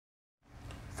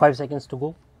5 seconds to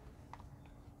go.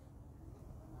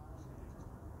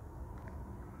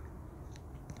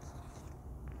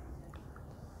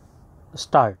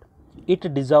 Start.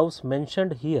 It deserves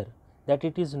mentioned here that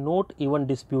it is not even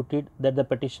disputed that the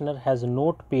petitioner has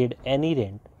not paid any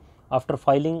rent after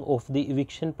filing of the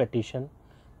eviction petition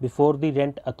before the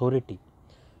rent authority.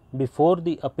 Before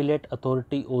the appellate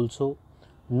authority also,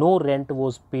 no rent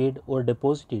was paid or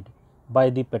deposited by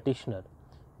the petitioner.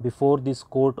 Before this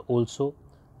court also,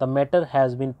 the matter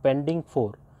has been pending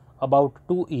for about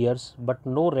 2 years, but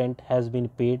no rent has been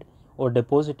paid or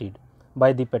deposited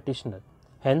by the petitioner.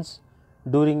 Hence,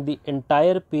 during the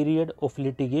entire period of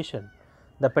litigation,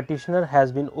 the petitioner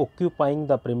has been occupying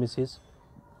the premises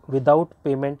without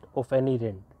payment of any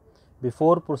rent.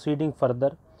 Before proceeding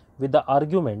further with the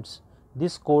arguments,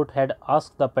 this court had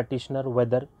asked the petitioner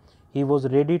whether he was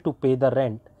ready to pay the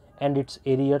rent and its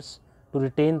arrears to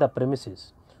retain the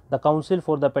premises. The counsel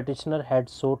for the petitioner had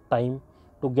sought time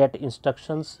to get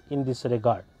instructions in this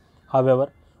regard.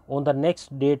 However, on the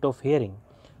next date of hearing,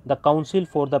 the counsel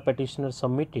for the petitioner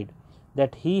submitted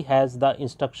that he has the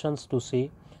instructions to say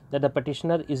that the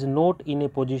petitioner is not in a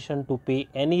position to pay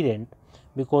any rent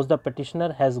because the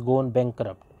petitioner has gone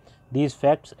bankrupt. These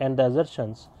facts and the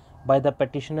assertions by the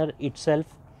petitioner itself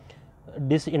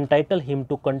disentitle him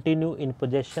to continue in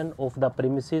possession of the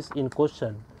premises in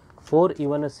question for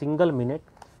even a single minute,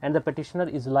 and the petitioner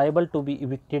is liable to be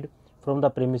evicted from the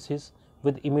premises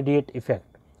with immediate effect.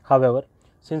 However,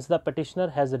 since the petitioner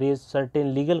has raised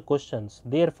certain legal questions,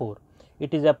 therefore,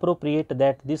 it is appropriate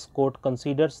that this court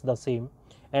considers the same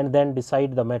and then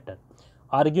decide the matter.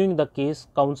 Arguing the case,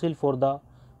 counsel for the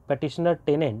petitioner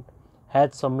tenant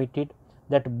has submitted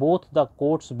that both the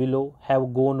courts below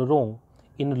have gone wrong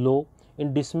in law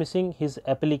in dismissing his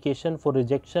application for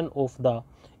rejection of the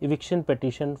eviction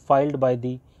petition filed by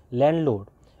the landlord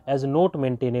as not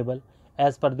maintainable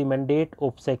as per the mandate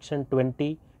of section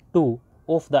 22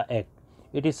 of the Act.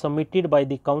 It is submitted by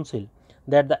the counsel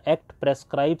that the Act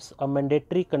prescribes a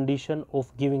mandatory condition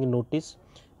of giving notice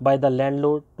by the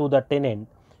landlord to the tenant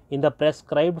in the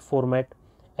prescribed format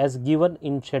as given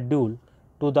in schedule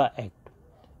to the Act.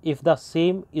 If the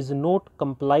same is not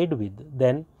complied with,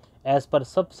 then as per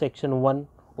subsection 1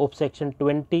 of section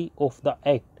 20 of the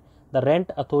Act, the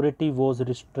rent authority was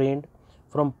restrained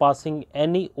from passing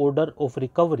any order of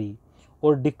recovery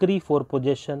or decree for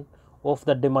possession of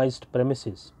the demised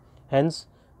premises. Hence,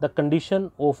 the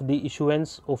condition of the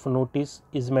issuance of notice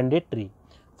is mandatory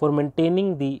for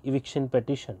maintaining the eviction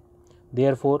petition.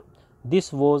 Therefore,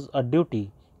 this was a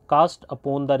duty cast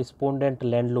upon the respondent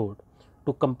landlord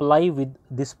to comply with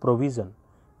this provision.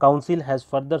 Counsel has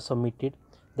further submitted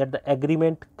that the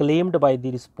agreement claimed by the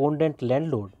respondent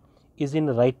landlord is in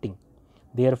writing.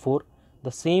 Therefore,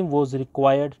 the same was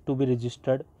required to be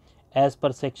registered as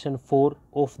per section 4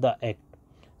 of the Act.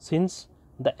 Since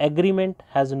the agreement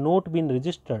has not been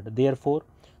registered, therefore,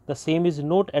 the same is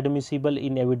not admissible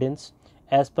in evidence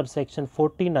as per section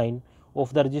 49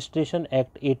 of the Registration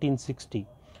Act 1860.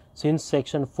 Since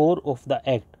section 4 of the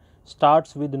Act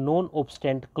starts with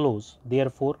non-obstant clause,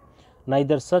 therefore,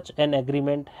 neither such an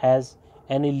agreement has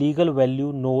any legal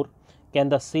value nor can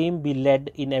the same be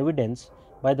led in evidence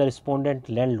by the respondent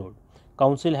landlord.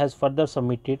 Counsel has further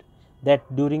submitted that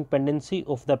during pendency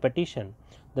of the petition,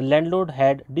 the landlord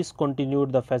had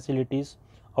discontinued the facilities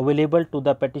available to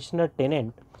the petitioner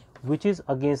tenant, which is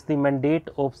against the mandate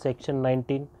of section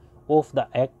 19 of the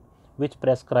Act, which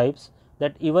prescribes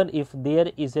that even if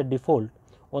there is a default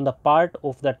on the part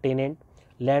of the tenant,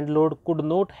 landlord could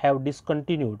not have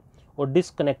discontinued or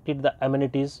disconnected the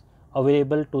amenities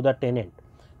available to the tenant.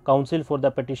 Counsel for the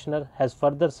petitioner has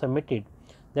further submitted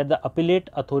that the appellate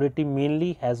authority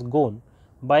mainly has gone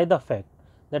by the fact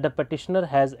that the petitioner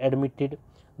has admitted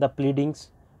the pleadings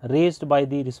raised by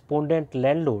the respondent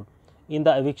landlord in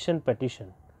the eviction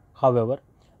petition. However,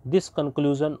 this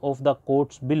conclusion of the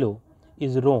courts below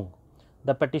is wrong.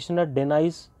 The petitioner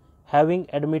denies having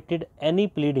admitted any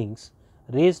pleadings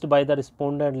raised by the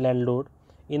respondent landlord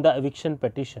in the eviction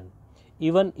petition.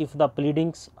 Even if the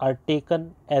pleadings are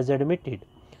taken as admitted,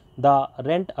 the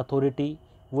rent authority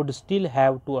would still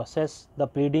have to assess the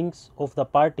pleadings of the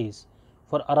parties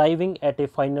for arriving at a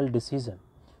final decision.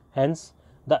 Hence,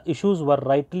 the issues were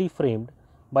rightly framed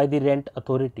by the rent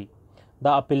authority.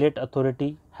 The appellate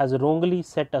authority has wrongly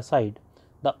set aside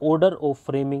the order of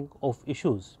framing of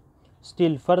issues.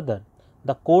 Still further,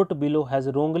 the court below has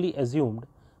wrongly assumed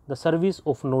the service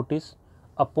of notice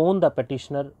upon the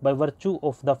petitioner by virtue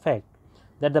of the fact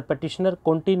that the petitioner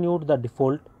continued the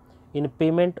default in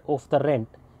payment of the rent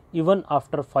even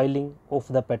after filing of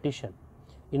the petition.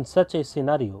 In such a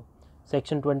scenario,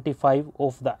 section 25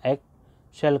 of the Act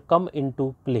shall come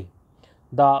into play.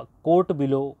 The court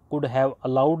below could have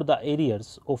allowed the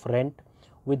arrears of rent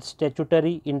with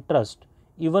statutory interest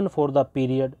even for the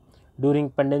period during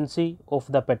pendency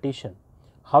of the petition.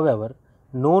 However,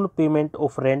 non-payment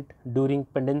of rent during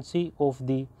pendency of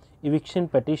the eviction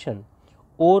petition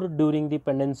or during the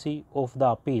pendency of the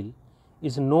appeal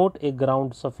is not a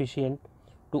ground sufficient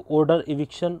to order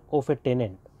eviction of a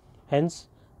tenant. Hence,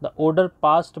 the order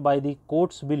passed by the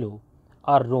courts below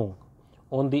are wrong.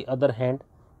 On the other hand,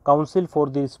 counsel for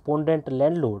the respondent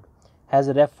landlord has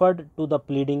referred to the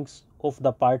pleadings of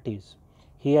the parties.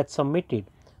 He had submitted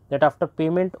that after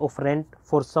payment of rent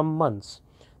for some months,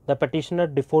 the petitioner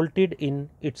defaulted in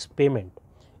its payment.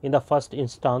 In the first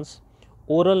instance,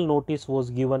 oral notice was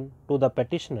given to the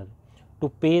petitioner to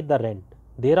pay the rent.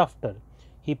 Thereafter,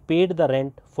 he paid the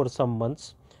rent for some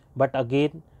months but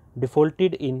again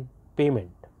defaulted in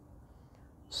payment.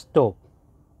 Stop.